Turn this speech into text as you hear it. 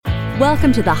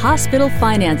Welcome to the Hospital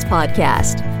Finance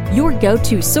Podcast, your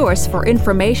go-to source for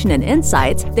information and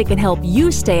insights that can help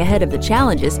you stay ahead of the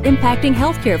challenges impacting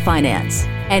healthcare finance.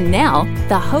 And now,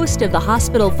 the host of the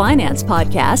Hospital Finance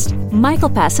Podcast, Michael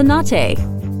Passanante.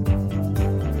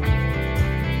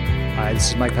 Hi, this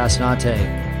is Mike Passanante,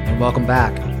 and welcome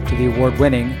back to the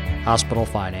award-winning Hospital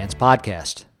Finance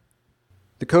Podcast.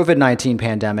 The COVID-19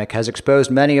 pandemic has exposed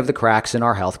many of the cracks in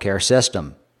our healthcare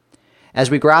system. As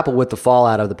we grapple with the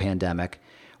fallout of the pandemic,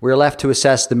 we are left to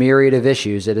assess the myriad of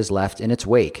issues it has left in its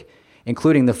wake,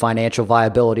 including the financial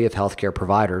viability of healthcare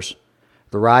providers,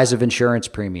 the rise of insurance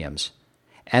premiums,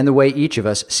 and the way each of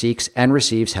us seeks and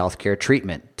receives healthcare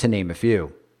treatment, to name a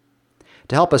few.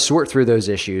 To help us sort through those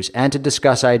issues and to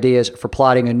discuss ideas for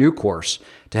plotting a new course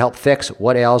to help fix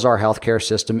what ails our healthcare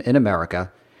system in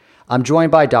America, I'm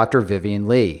joined by Dr. Vivian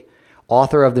Lee,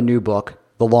 author of the new book,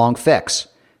 The Long Fix: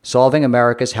 Solving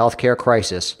America's Healthcare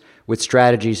Crisis with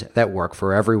Strategies that Work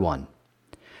for Everyone.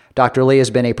 Dr. Lee has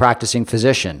been a practicing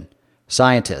physician,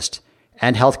 scientist,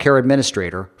 and healthcare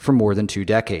administrator for more than 2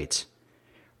 decades.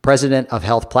 President of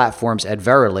health platforms at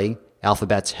Verily,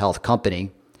 Alphabet's health company,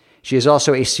 she is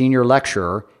also a senior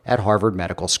lecturer at Harvard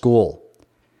Medical School.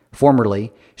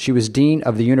 Formerly, she was Dean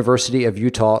of the University of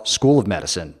Utah School of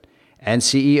Medicine and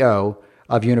CEO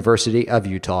of University of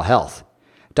Utah Health.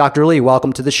 Dr. Lee,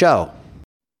 welcome to the show.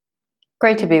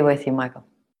 Great to be with you, Michael.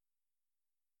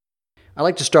 I'd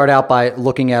like to start out by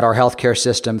looking at our healthcare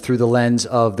system through the lens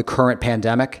of the current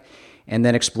pandemic and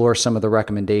then explore some of the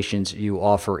recommendations you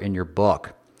offer in your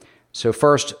book. So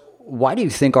first, why do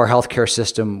you think our healthcare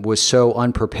system was so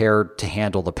unprepared to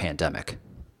handle the pandemic?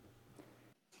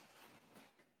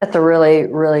 That's a really,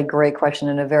 really great question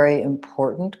and a very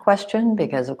important question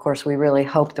because, of course, we really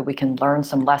hope that we can learn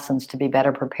some lessons to be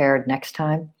better prepared next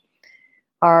time.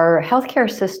 Our healthcare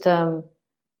system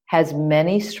has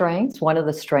many strengths. One of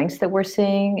the strengths that we're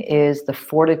seeing is the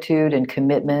fortitude and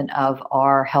commitment of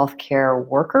our healthcare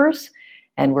workers.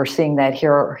 And we're seeing that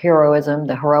heroism,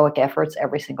 the heroic efforts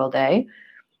every single day.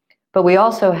 But we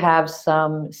also have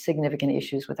some significant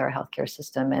issues with our healthcare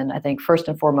system. And I think first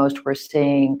and foremost, we're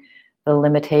seeing the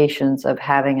limitations of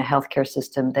having a healthcare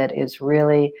system that is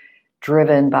really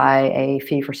driven by a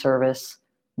fee-for-service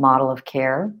model of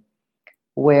care,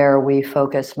 where we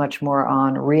focus much more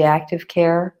on reactive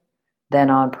care than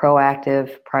on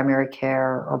proactive primary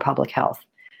care or public health,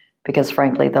 because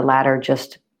frankly, the latter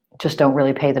just don't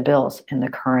really pay the bills in the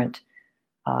current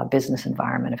business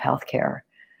environment of healthcare.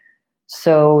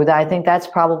 So I think that's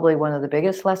probably one of the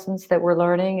biggest lessons that we're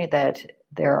learning, that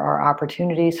there are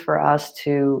opportunities for us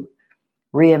to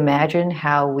reimagine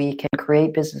how we can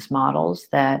create business models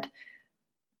that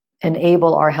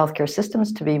enable our healthcare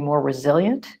systems to be more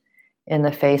resilient in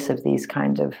the face of these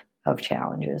kinds of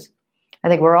challenges. I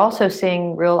think we're also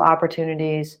seeing real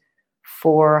opportunities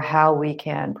for how we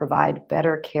can provide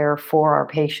better care for our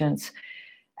patients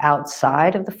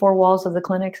outside of the 4 walls of the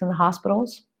clinics and the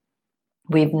hospitals.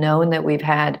 We've known that we've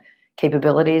had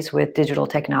capabilities with digital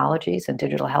technologies and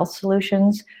digital health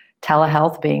solutions,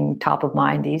 telehealth being top of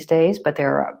mind these days, but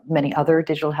there are many other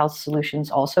digital health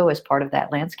solutions also as part of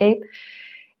that landscape.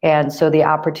 And so the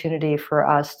opportunity for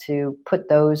us to put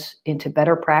those into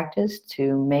better practice,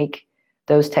 to make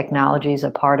those technologies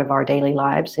a part of our daily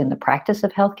lives in the practice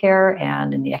of healthcare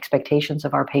and in the expectations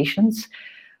of our patients,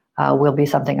 will be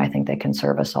something I think that can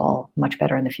serve us all much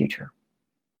better in the future.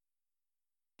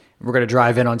 We're going to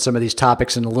drive in on some of these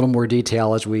topics in a little more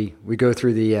detail as we go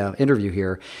through the interview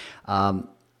here.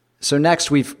 So next,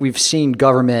 we've seen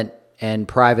government and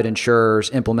private insurers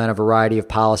implement a variety of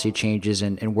policy changes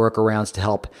and workarounds to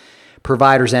help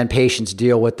providers and patients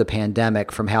deal with the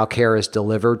pandemic, from how care is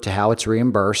delivered to how it's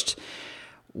reimbursed.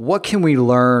 What can we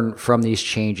learn from these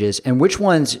changes, and which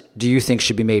ones do you think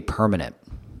should be made permanent?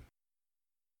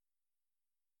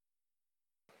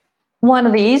 One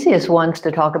of the easiest ones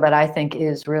to talk about, I think,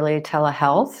 is really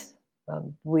telehealth.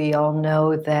 We all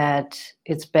know that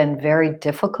it's been very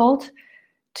difficult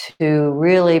to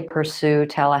really pursue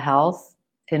telehealth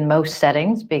in most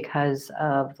settings because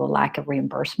of the lack of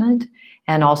reimbursement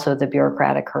and also the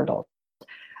bureaucratic hurdle.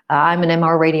 I'm an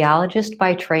MR radiologist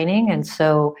by training, and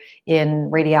so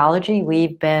in radiology,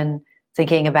 we've been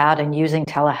thinking about and using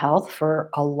telehealth for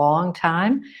a long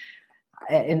time.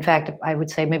 In fact, I would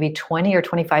say maybe 20 or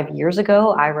 25 years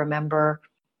ago, I remember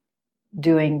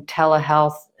doing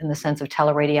telehealth in the sense of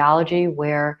teleradiology,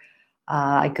 where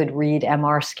I could read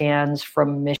MR scans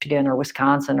from Michigan or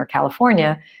Wisconsin or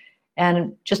California, and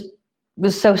it just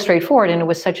was so straightforward, and it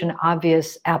was such an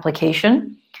obvious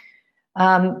application.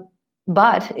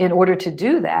 But in order to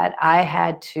do that, I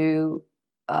had to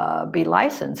be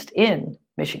licensed in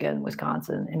Michigan,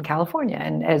 Wisconsin, and California.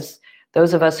 And as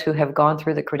those of us who have gone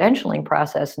through the credentialing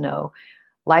process know,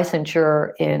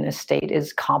 licensure in a state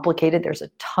is complicated. There's a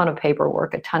ton of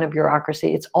paperwork, a ton of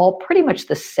bureaucracy. It's all pretty much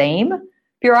the same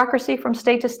bureaucracy from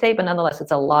state to state, but nonetheless,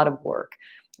 it's a lot of work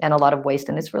and a lot of waste,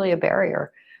 and it's really a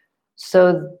barrier.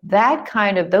 So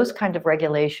those kind of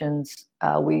regulations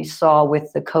we saw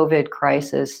with the COVID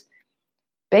crisis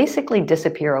basically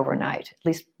disappear overnight, at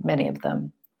least many of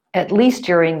them, at least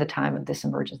during the time of this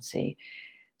emergency.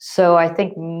 So I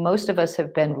think most of us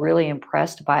have been really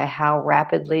impressed by how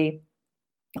rapidly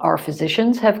our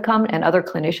physicians have come and other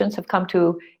clinicians have come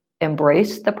to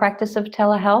embrace the practice of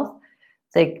telehealth.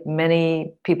 I think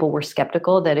many people were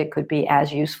skeptical that it could be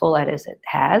as useful as it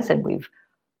has, and we've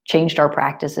changed our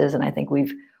practices. And I think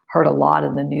we've heard a lot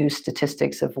in the news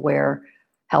statistics of where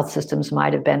health systems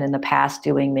might have been in the past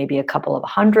doing maybe a couple of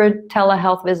hundred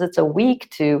telehealth visits a week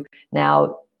to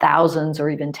now thousands or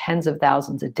even tens of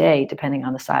thousands a day, depending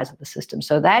on the size of the system.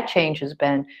 So that change has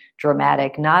been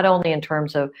dramatic, not only in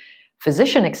terms of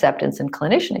physician acceptance and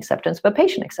clinician acceptance, but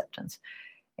patient acceptance.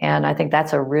 And I think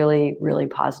that's a really, really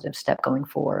positive step going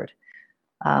forward.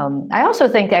 I also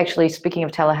think, actually, speaking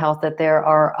of telehealth, that there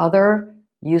are other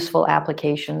useful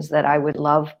applications that I would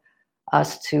love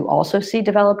us to also see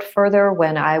developed further.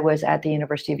 When I was at the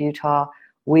University of Utah,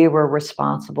 we were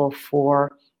responsible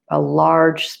for a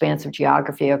large expanse of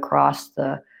geography across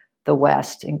the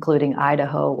West, including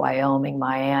Idaho, Wyoming,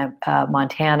 Miami,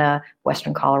 Montana,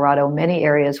 Western Colorado, many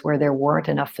areas where there weren't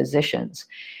enough physicians.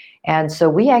 And so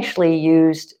we actually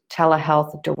used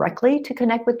telehealth directly to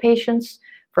connect with patients.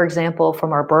 For example,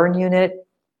 from our burn unit,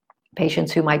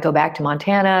 patients who might go back to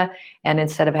Montana, and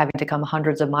instead of having to come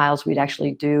hundreds of miles, we'd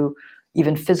actually do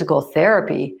even physical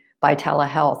therapy by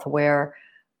telehealth, where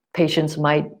patients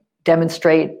might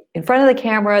demonstrate in front of the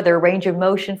camera their range of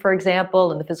motion, for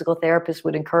example, and the physical therapist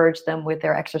would encourage them with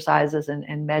their exercises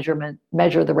and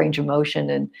measure the range of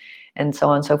motion and so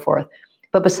on and so forth.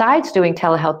 But besides doing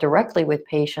telehealth directly with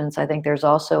patients, I think there's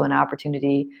also an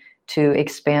opportunity to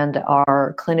expand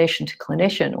our clinician to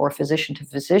clinician or physician to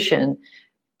physician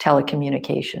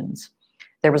telecommunications.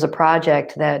 There was a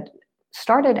project that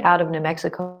started out of New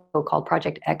Mexico called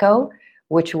Project Echo,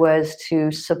 which was to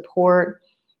support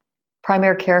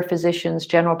primary care physicians,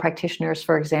 general practitioners,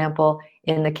 for example,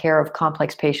 in the care of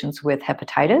complex patients with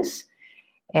hepatitis.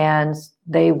 And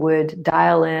they would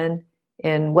dial in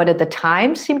what at the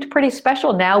time seemed pretty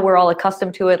special. Now we're all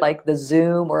accustomed to it, like the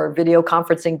Zoom or video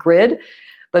conferencing grid.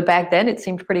 But back then it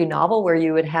seemed pretty novel, where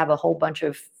you would have a whole bunch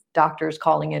of doctors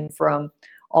calling in from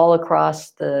all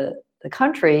across the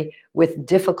country with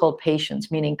difficult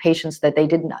patients, meaning patients that they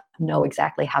didn't know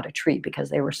exactly how to treat because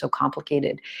they were so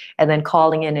complicated, and then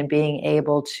calling in and being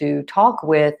able to talk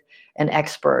with an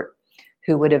expert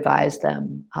who would advise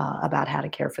them about how to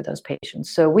care for those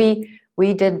patients. So we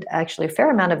did actually a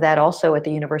fair amount of that also at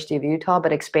the University of Utah,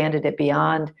 but expanded it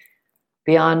beyond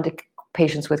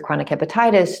patients with chronic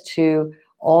hepatitis to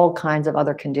all kinds of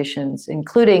other conditions,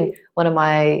 including one of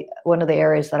the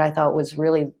areas that I thought was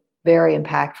really very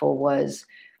impactful was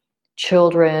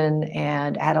children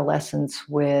and adolescents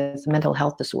with mental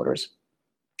health disorders.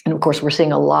 And of course, we're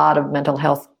seeing a lot of mental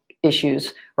health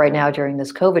issues right now during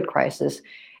this COVID crisis.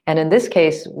 And in this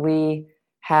case, we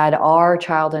had our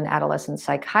child and adolescent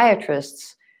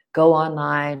psychiatrists go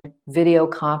online, video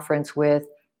conference with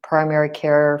primary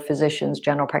care physicians,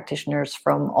 general practitioners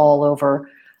from all over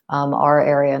our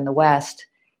area in the West,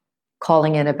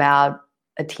 calling in about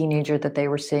a teenager that they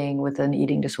were seeing with an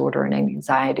eating disorder and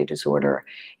anxiety disorder.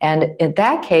 And in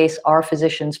that case, our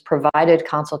physicians provided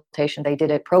consultation. They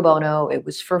did it pro bono. It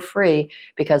was for free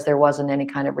because there wasn't any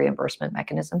kind of reimbursement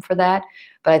mechanism for that.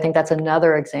 But I think that's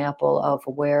another example of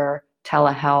where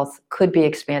telehealth could be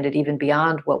expanded even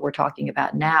beyond what we're talking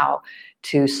about now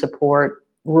to support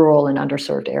rural and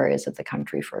underserved areas of the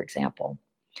country, for example.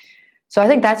 So I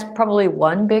think that's probably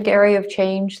one big area of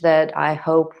change that I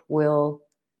hope will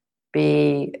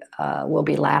be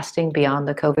lasting beyond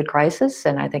the COVID crisis.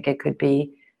 And I think it could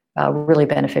be really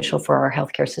beneficial for our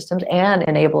healthcare systems and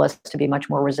enable us to be much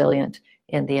more resilient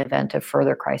in the event of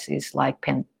further crises like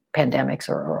pandemics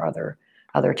or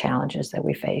other challenges that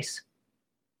we face.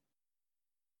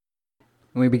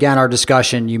 When we began our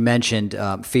discussion, you mentioned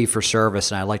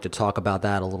fee-for-service, and I'd like to talk about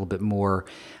that a little bit more.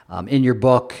 In your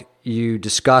book, you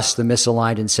discuss the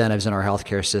misaligned incentives in our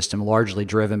healthcare system, largely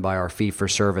driven by our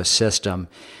fee-for-service system.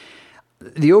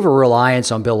 The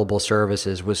over-reliance on billable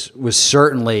services was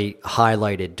certainly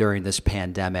highlighted during this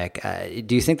pandemic.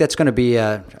 Do you think that's going to be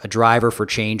a driver for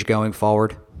change going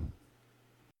forward?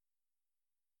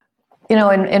 You know,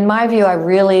 in my view, I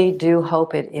really do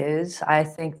hope it is. I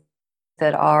think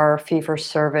that our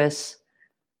fee-for-service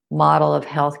model of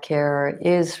healthcare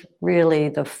is really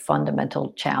the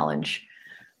fundamental challenge.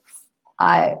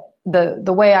 The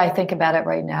way I think about it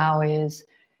right now is,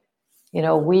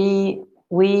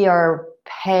 we are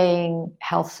paying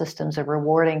health systems and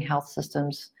rewarding health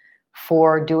systems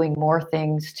for doing more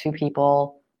things to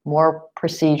people, more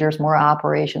procedures, more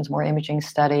operations, more imaging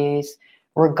studies,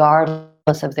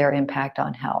 regardless of their impact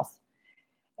on health.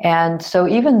 And so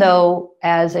even though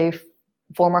as a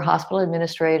former hospital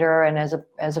administrator and as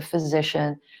a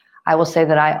physician, I will say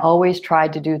that I always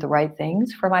tried to do the right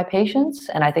things for my patients.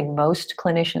 And I think most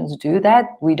clinicians do that.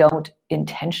 We don't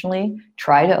intentionally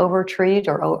try to overtreat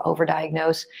or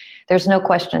overdiagnose. There's no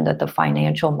question that the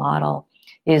financial model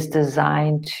is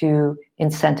designed to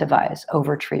incentivize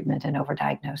overtreatment and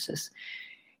overdiagnosis.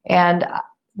 And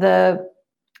the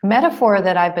metaphor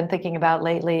that I've been thinking about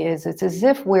lately is it's as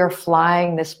if we're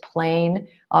flying this plane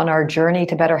on our journey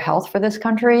to better health for this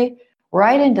country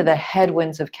right into the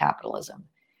headwinds of capitalism.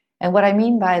 And what I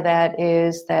mean by that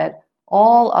is that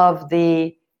all of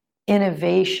the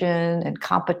innovation and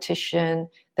competition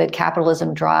that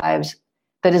capitalism drives,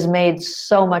 that has made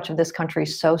so much of this country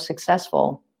so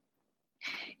successful,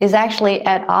 is actually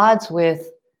at odds with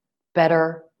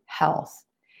better health.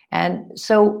 And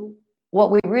so what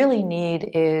we really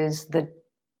need is the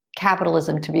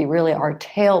capitalism to be really our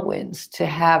tailwinds, to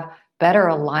have better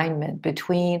alignment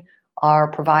between our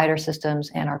provider systems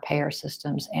and our payer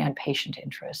systems and patient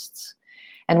interests.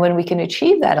 And when we can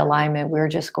achieve that alignment, we're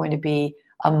just going to be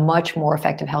a much more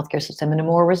effective healthcare system and a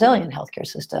more resilient healthcare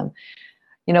system.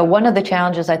 One of the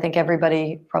challenges I think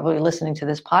everybody probably listening to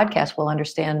this podcast will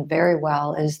understand very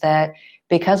well is that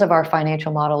because of our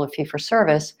financial model of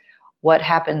fee-for-service, what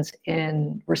happens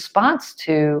in response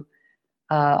to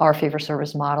our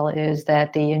fee-for-service model is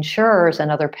that the insurers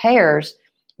and other payers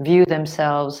view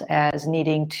themselves as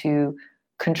needing to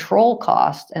control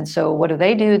costs. And so what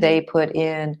do? They put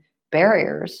in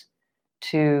barriers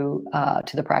to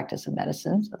the practice of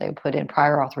medicine. So they put in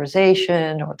prior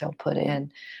authorization, or they'll put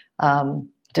in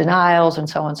denials and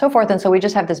so on and so forth. And so we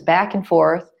just have this back and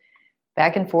forth.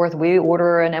 We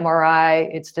order an MRI,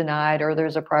 it's denied, or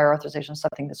there's a prior authorization,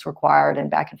 something that's required,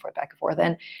 and back and forth.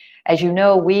 And as you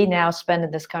know, we now spend in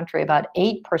this country about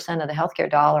 8% of the healthcare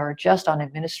dollar just on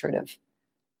administrative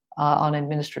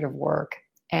work.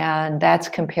 And that's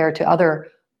compared to other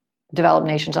developed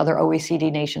nations, other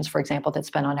OECD nations, for example, that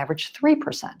spend on average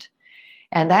 3%.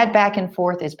 And that back and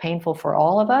forth is painful for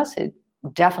all of us. It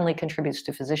definitely contributes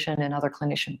to physician and other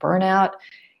clinician burnout.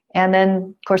 And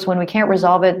then, of course, when we can't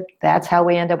resolve it, that's how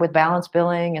we end up with balance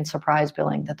billing and surprise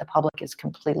billing that the public is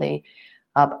completely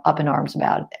up in arms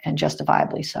about, and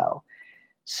justifiably so.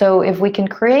 So if we can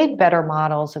create better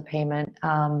models of payment,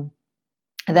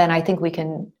 then I think we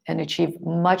can achieve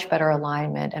much better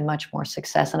alignment and much more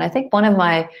success. And I think one of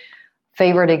my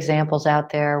favorite examples out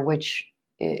there, which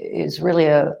is really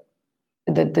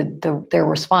their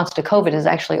response to COVID is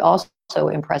actually also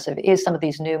impressive, is some of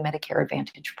these new Medicare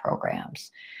Advantage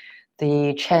programs.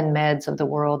 The Chen Meds of the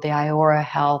world, the Iora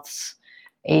Healths,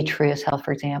 Atrius Health,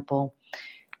 for example.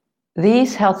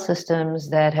 These health systems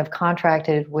that have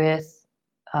contracted with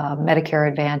Medicare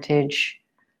Advantage,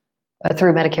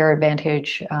 through Medicare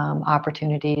Advantage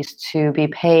opportunities to be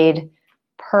paid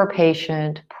per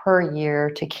patient per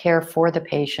year to care for the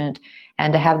patient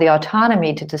and to have the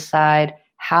autonomy to decide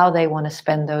how they want to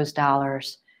spend those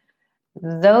dollars.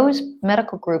 Those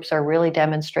medical groups are really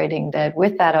demonstrating that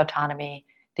with that autonomy,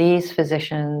 these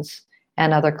physicians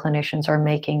and other clinicians are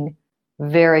making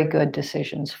very good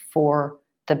decisions for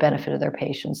the benefit of their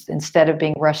patients. Instead of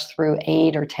being rushed through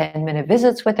 8 or 10-minute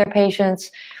visits with their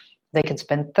patients, they can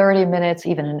spend 30 minutes,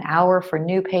 even an hour for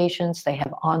new patients. They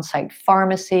have on-site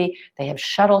pharmacy. They have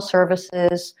shuttle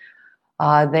services.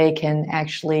 They can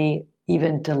actually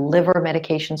even deliver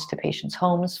medications to patients'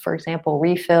 homes, for example,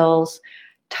 refills,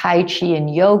 Tai Chi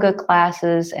and yoga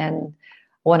classes. And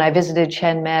when I visited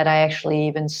Chen Med, I actually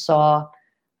even saw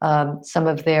some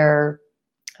of their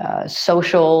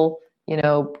social,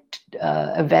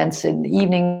 events in the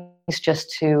evenings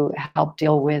just to help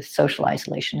deal with social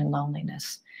isolation and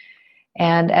loneliness.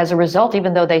 And as a result,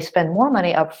 even though they spend more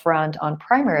money up front on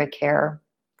primary care,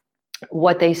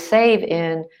 what they save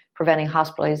in preventing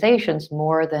hospitalizations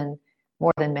more than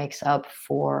makes up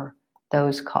for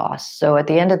those costs. So at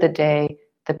the end of the day,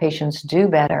 the patients do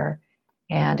better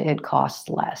and it costs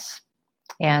less.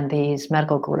 And these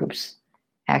medical groups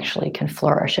actually can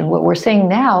flourish. And what we're seeing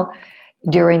now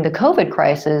during the COVID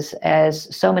crisis,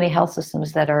 as so many health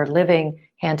systems that are living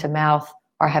hand to mouth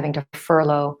are having to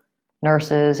furlough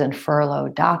nurses and furlough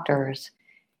doctors,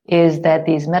 is that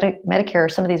these some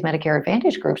of these Medicare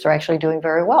Advantage groups are actually doing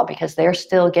very well because they're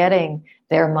still getting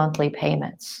their monthly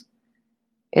payments.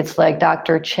 It's like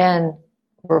Dr. Chen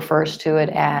refers to it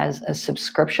as a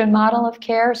subscription model of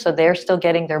care. So they're still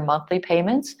getting their monthly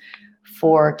payments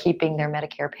for keeping their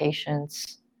Medicare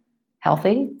patients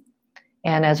healthy.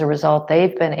 And as a result,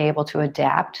 they've been able to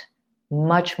adapt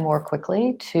much more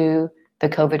quickly to the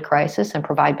COVID crisis and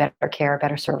provide better care,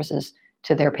 better services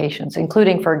to their patients,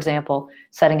 including, for example,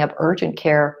 setting up urgent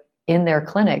care in their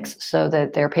clinics so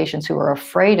that their patients who are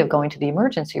afraid of going to the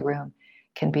emergency room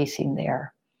can be seen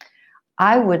there.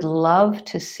 I would love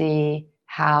to see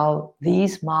how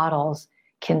these models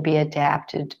can be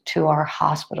adapted to our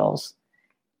hospitals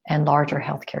and larger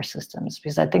healthcare systems,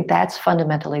 because I think that's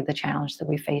fundamentally the challenge that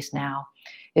we face now.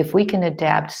 If we can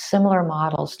adapt similar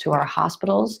models to our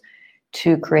hospitals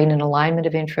to create an alignment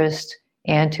of interest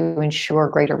and to ensure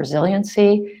greater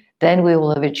resiliency, then we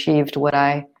will have achieved what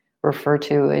I refer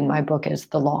to in my book as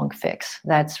the long fix.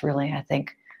 That's really, I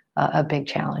think, a big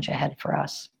challenge ahead for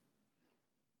us.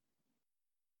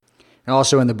 And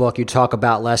also in the book, you talk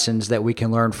about lessons that we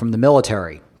can learn from the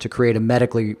military to create a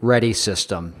medically ready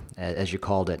system, as you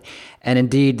called it. And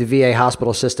indeed, the VA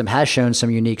hospital system has shown some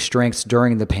unique strengths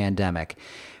during the pandemic.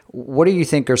 What do you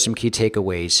think are some key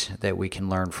takeaways that we can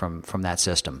learn from that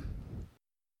system?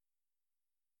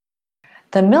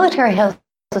 The military health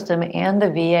system and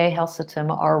the VA health system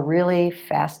are really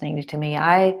fascinating to me.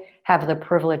 I have the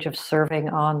privilege of serving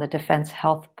on the Defense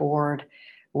Health Board,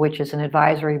 which is an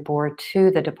advisory board to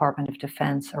the Department of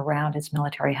Defense around its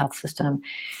military health system.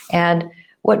 And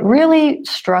what really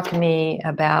struck me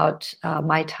about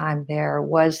my time there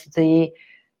was the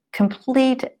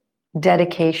complete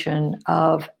dedication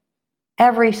of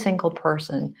every single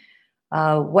person,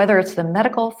 whether it's the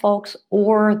medical folks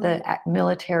or the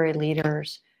military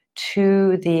leaders,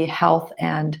 to the health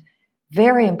and,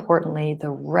 very importantly, the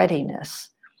readiness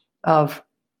of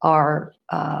our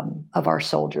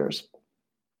soldiers.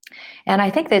 And I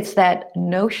think it's that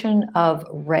notion of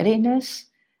readiness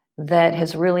that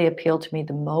has really appealed to me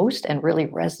the most and really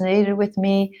resonated with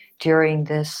me during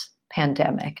this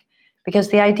pandemic, because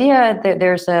the idea that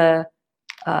there's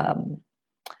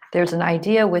an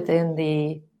idea within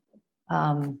the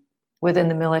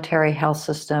military health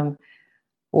system,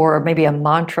 or maybe a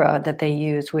mantra that they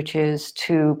use, which is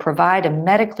to provide a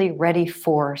medically ready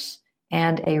force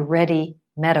and a ready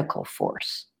medical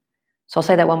force. So I'll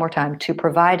say that one more time: to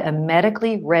provide a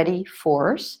medically ready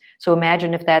force. So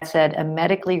imagine if that said a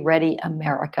medically ready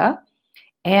America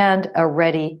and a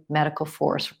ready medical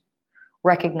force,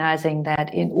 recognizing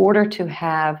that in order to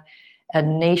have a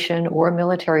nation or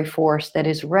military force that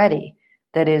is ready,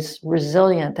 that is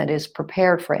resilient, that is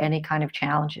prepared for any kind of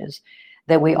challenges,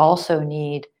 that we also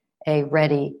need a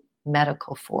ready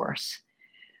medical force.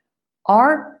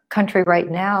 Our country right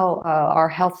now, our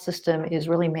health system is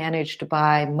really managed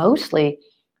by mostly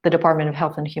the Department of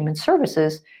Health and Human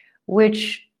Services,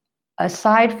 which,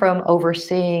 aside from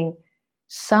overseeing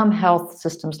some health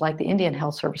systems like the Indian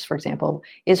Health Service, for example,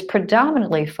 is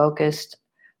predominantly focused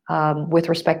with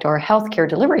respect to our healthcare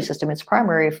delivery system. It's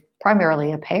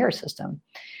primarily a payer system.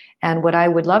 And what I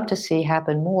would love to see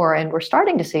happen more, and we're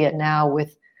starting to see it now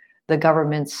with the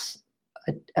government's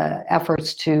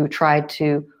efforts to try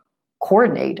to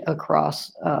coordinate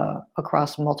across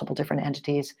multiple different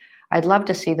entities, I'd love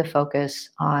to see the focus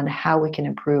on how we can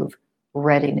improve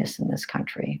readiness in this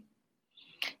country.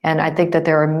 And I think that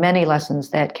there are many lessons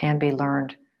that can be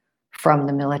learned from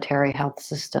the military health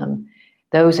system.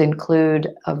 Those include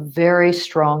a very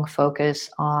strong focus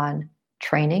on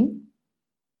training.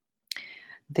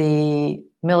 The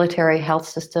military health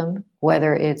system,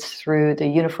 whether it's through the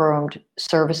Uniformed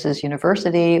Services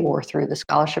University or through the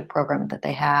scholarship program that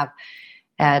they have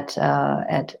at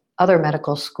other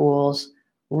medical schools,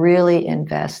 really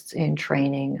invests in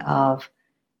training of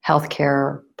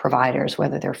healthcare providers,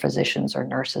 whether they're physicians or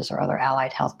nurses or other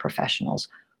allied health professionals,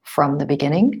 from the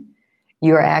beginning.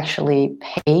 You are actually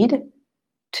paid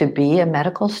to be a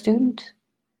medical student,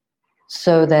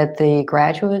 so that the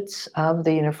graduates of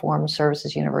the Uniformed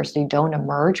Services University don't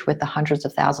emerge with the hundreds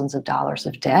of thousands of dollars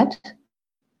of debt.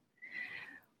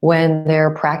 When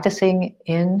they're practicing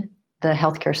in the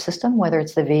healthcare system, whether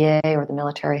it's the VA or the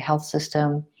military health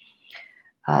system,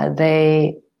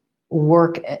 they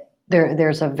work,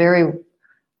 there's a very,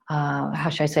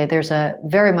 there's a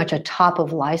very much a top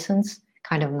of license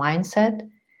kind of mindset.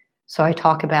 So I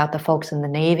talk about the folks in the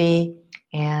Navy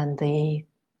and the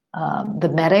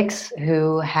medics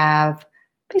who have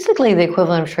basically the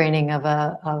equivalent of training of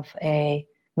a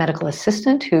medical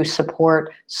assistant, who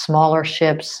support smaller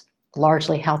ships,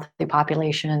 largely healthy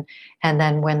population. And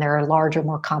then when there are larger,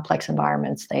 more complex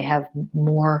environments, they have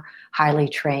more highly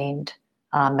trained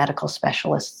medical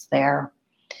specialists there.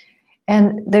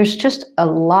 And there's just a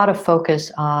lot of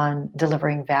focus on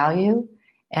delivering value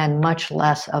and much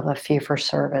less of a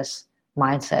fee-for-service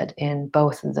mindset in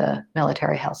both the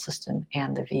military health system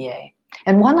and the VA.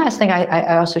 And one last thing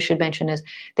I also should mention is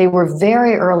they were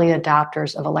very early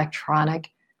adopters of electronic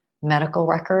medical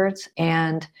records,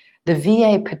 and the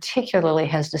VA particularly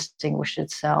has distinguished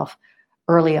itself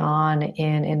early on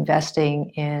in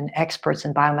investing in experts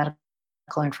in biomedical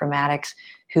informatics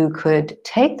who could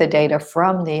take the data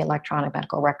from the electronic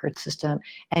medical record system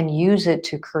and use it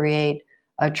to create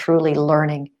a truly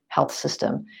learning health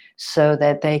system so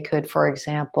that they could, for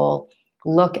example,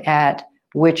 look at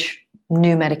which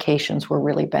new medications were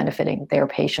really benefiting their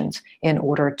patients in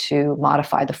order to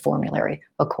modify the formulary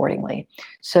accordingly.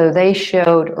 So they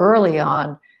showed early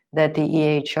on that the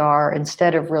EHR,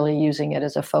 instead of really using it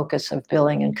as a focus of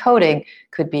billing and coding,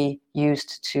 could be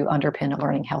used to underpin a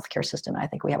learning healthcare system. I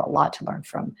think we have a lot to learn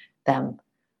from them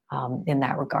in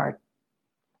that regard.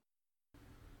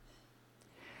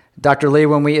 Dr. Lee,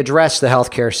 when we address the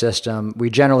healthcare system, we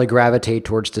generally gravitate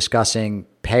towards discussing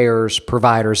payers,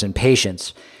 providers, and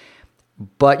patients.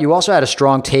 But you also had a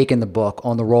strong take in the book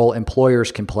on the role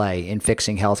employers can play in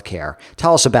fixing healthcare.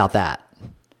 Tell us about that.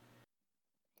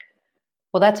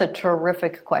 Well, that's a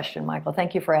terrific question, Michael.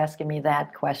 Thank you for asking me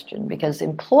that question, because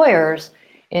employers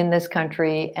in this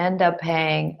country end up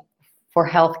paying for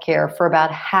healthcare for about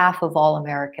half of all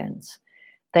Americans.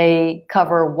 They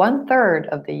cover 1/3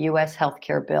 of the US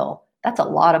healthcare bill. That's a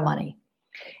lot of money.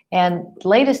 And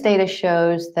latest data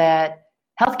shows that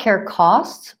healthcare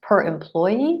costs per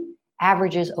employee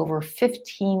averages over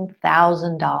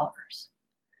 $15,000.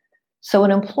 So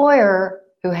an employer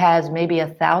who has maybe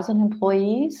 1,000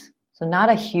 employees, so not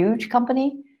a huge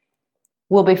company,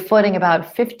 will be footing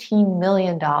about $15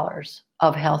 million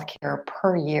of healthcare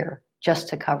per year just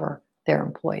to cover their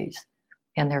employees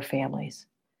and their families.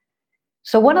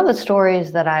 So one of the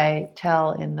stories that I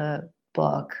tell in the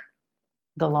book,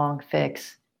 The Long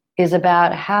Fix, is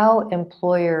about how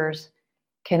employers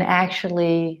can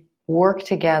actually work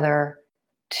together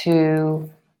to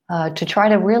try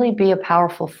to really be a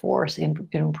powerful force in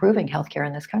improving healthcare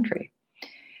in this country.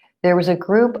 There was a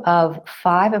group of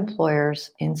 5 employers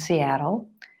in Seattle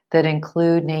that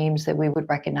include names that we would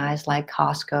recognize like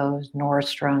Costco's,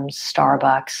 Nordstrom's,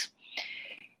 Starbucks.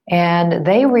 And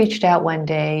they reached out one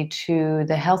day to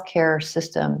the healthcare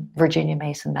system, Virginia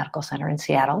Mason Medical Center in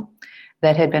Seattle,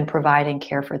 that had been providing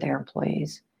care for their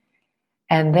employees.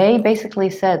 And they basically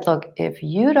said, look, if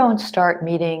you don't start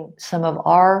meeting some of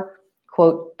our,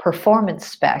 quote, performance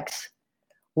specs,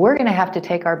 we're going to have to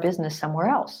take our business somewhere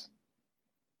else.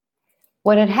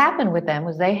 What had happened with them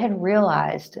was they had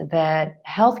realized that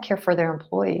healthcare for their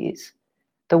employees,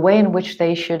 the way in which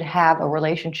they should have a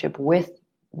relationship with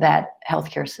that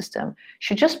healthcare system,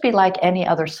 should just be like any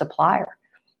other supplier.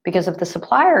 Because if the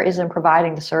supplier isn't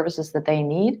providing the services that they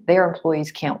need, their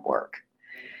employees can't work.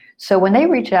 So when they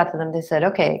reached out to them, they said,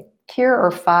 okay, here are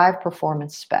 5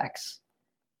 performance specs.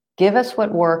 Give us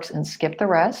what works and skip the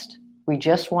rest. We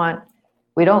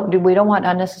don't want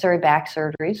unnecessary back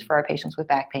surgeries for our patients with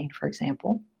back pain, for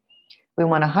example. We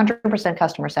want 100%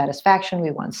 customer satisfaction.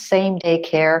 We want same-day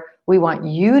care. We want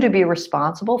you to be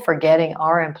responsible for getting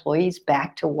our employees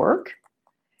back to work.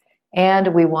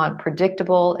 And we want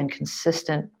predictable and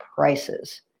consistent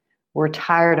prices. We're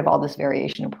tired of all this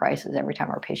variation in prices every time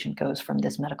our patient goes from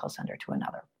this medical center to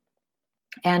another.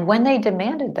 And when they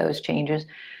demanded those changes,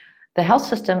 the health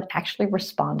system actually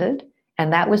responded.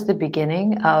 And that was the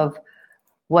beginning of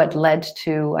what led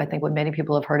to, I think, what many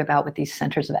people have heard about with these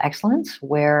centers of excellence,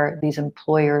 where these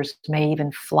employers may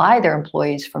even fly their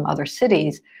employees from other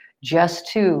cities just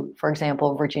to, for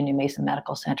example, Virginia Mason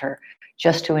Medical Center,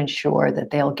 just to ensure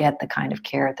that they'll get the kind of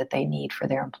care that they need for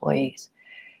their employees.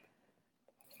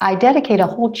 I dedicate a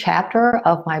whole chapter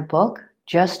of my book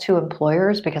just to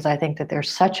employers because I think that there's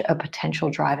such a potential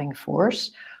driving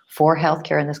force for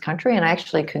healthcare in this country. And I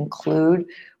actually conclude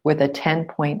with a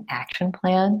 10-point action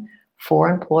plan for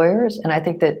employers. And I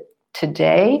think that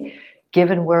today,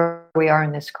 given where we are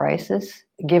in this crisis,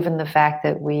 given the fact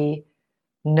that we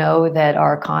know that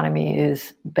our economy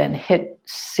has been hit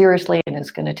seriously and is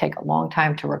going to take a long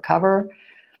time to recover,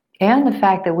 and the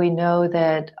fact that we know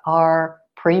that our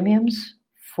premiums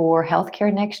for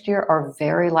healthcare next year are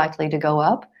very likely to go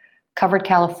up. Covered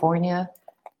California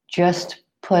just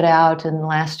put out in the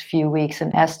last few weeks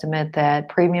an estimate that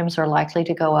premiums are likely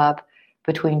to go up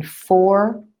between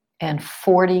 4 and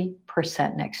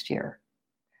 40% next year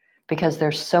because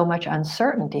there's so much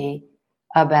uncertainty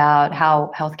about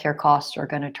how healthcare costs are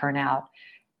going to turn out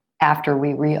after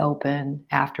we reopen,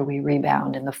 after we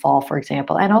rebound in the fall, for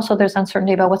example. And also there's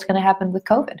uncertainty about what's going to happen with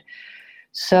COVID.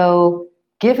 So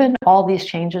given all these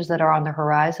changes that are on the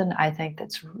horizon, I think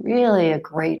that's really a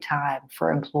great time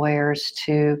for employers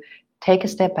to take a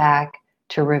step back,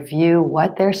 to review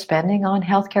what they're spending on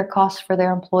healthcare costs for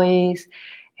their employees,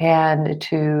 and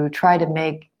to try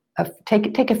to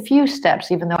take a few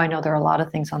steps, even though I know there are a lot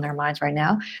of things on their minds right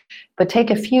now, but take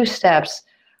a few steps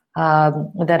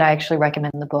that I actually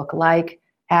recommend in the book, like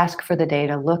ask for the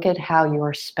data, look at how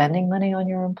you're spending money on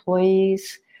your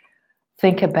employees,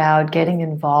 think about getting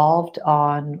involved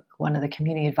on one of the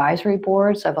community advisory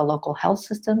boards of a local health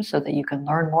system so that you can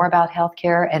learn more about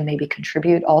healthcare and maybe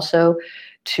contribute also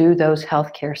to those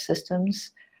healthcare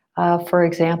systems. For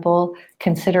example,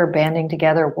 consider banding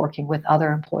together, working with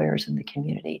other employers in the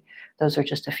community. Those are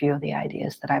just a few of the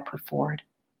ideas that I put forward.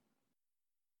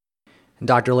 And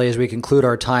Dr. Lee, as we conclude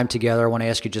our time together, I want to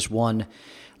ask you just one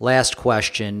last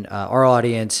question. Our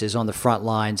audience is on the front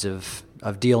lines of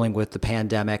dealing with the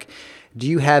pandemic. Do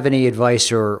you have any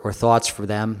advice or thoughts for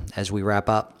them as we wrap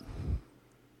up?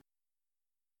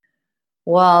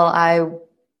 Well, I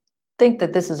think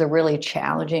that this is a really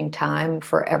challenging time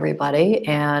for everybody,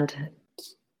 and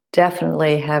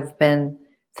definitely have been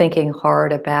thinking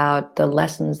hard about the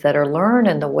lessons that are learned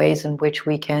and the ways in which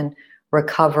we can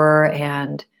recover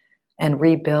and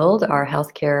rebuild our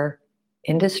healthcare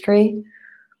industry.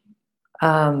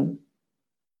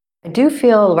 I do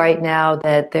feel right now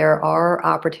that there are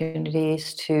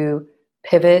opportunities to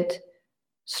pivot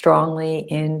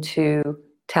strongly into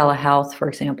telehealth, for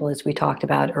example, as we talked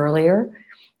about earlier,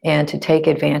 and to take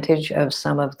advantage of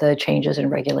some of the changes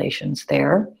in regulations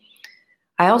there.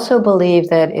 I also believe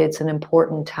that it's an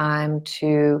important time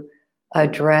to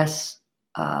address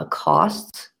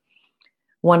costs.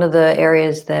 One of the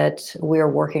areas that we're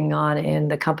working on in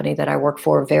the company that I work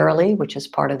for, Verily, which is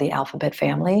part of the Alphabet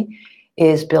family,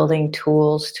 is building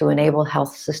tools to enable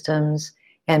health systems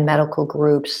and medical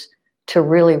groups to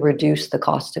really reduce the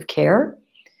cost of care.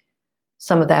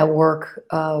 Some of that work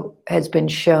has been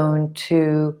shown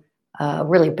to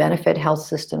really benefit health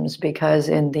systems because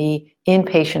in the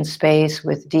inpatient space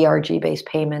with DRG-based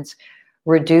payments,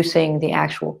 reducing the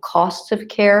actual costs of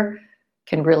care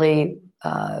can really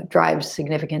drive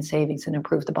significant savings and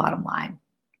improve the bottom line.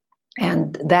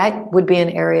 And that would be an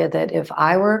area that if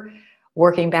I were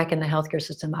working back in the healthcare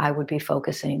system, I would be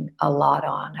focusing a lot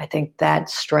on. I think that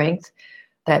strength,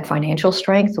 that financial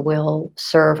strength, will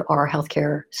serve our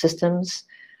healthcare systems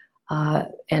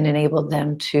and enable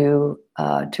them to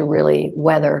really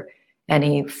weather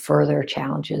any further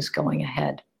challenges going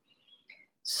ahead.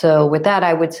 So with that,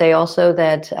 I would say also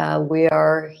that we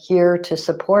are here to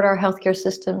support our healthcare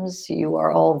systems. You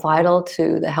are all vital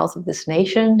to the health of this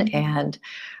nation, and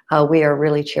we are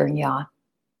really cheering you on.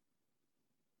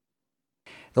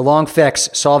 The Long Fix,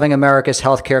 Solving America's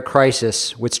Healthcare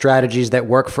Crisis with Strategies That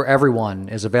Work for Everyone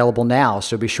is available now,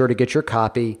 so be sure to get your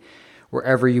copy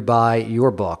wherever you buy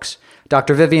your books.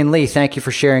 Dr. Vivian Lee, thank you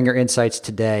for sharing your insights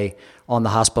today on the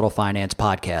Hospital Finance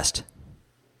Podcast.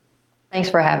 Thanks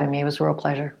for having me. It was a real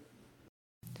pleasure.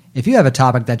 If you have a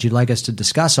topic that you'd like us to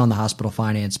discuss on the Hospital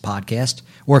Finance Podcast,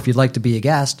 or if you'd like to be a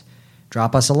guest,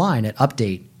 drop us a line at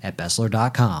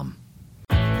update@bessler.com.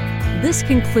 This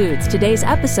concludes today's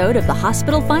episode of the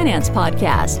Hospital Finance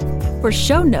Podcast. For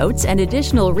show notes and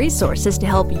additional resources to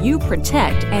help you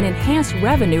protect and enhance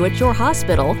revenue at your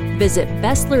hospital, visit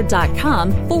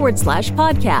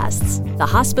Bessler.com/podcasts. The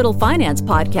Hospital Finance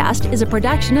Podcast is a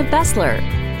production of Bessler.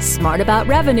 Smart about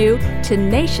revenue,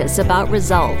 tenacious about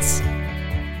results.